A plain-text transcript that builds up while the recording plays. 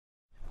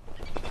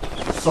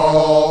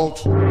Salt.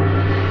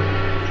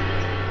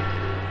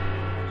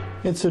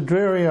 It's a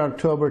dreary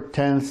October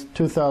 10th,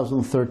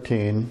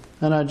 2013,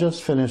 and I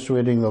just finished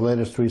reading the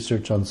latest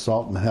research on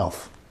salt and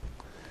health.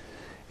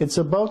 It's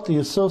about the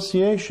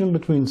association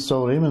between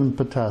sodium and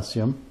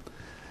potassium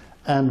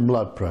and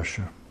blood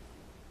pressure.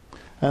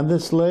 And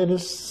this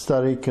latest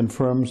study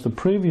confirms the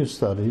previous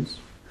studies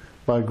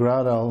by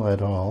Gradel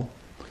et al.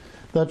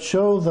 That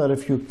show that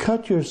if you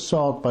cut your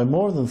salt by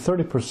more than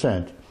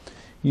 30%,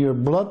 your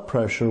blood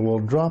pressure will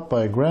drop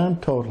by a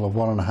grand total of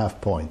 1.5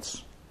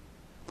 points.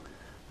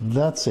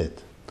 That's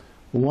it.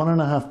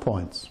 1.5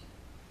 points.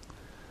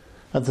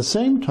 At the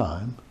same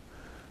time,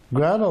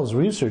 Gradel's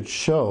research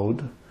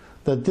showed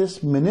that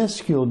this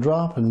minuscule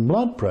drop in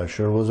blood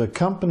pressure was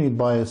accompanied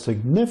by a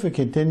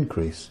significant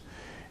increase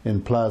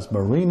in plasma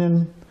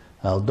renin,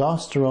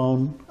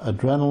 aldosterone,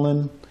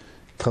 adrenaline,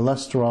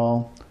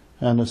 cholesterol,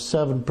 and a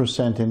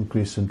 7%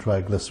 increase in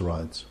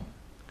triglycerides.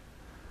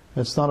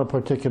 It's not a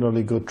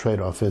particularly good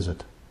trade-off, is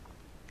it?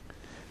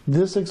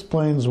 This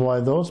explains why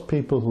those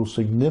people who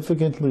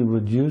significantly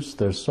reduce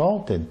their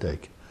salt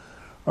intake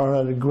are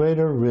at a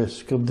greater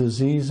risk of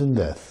disease and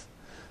death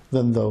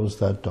than those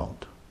that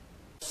don't.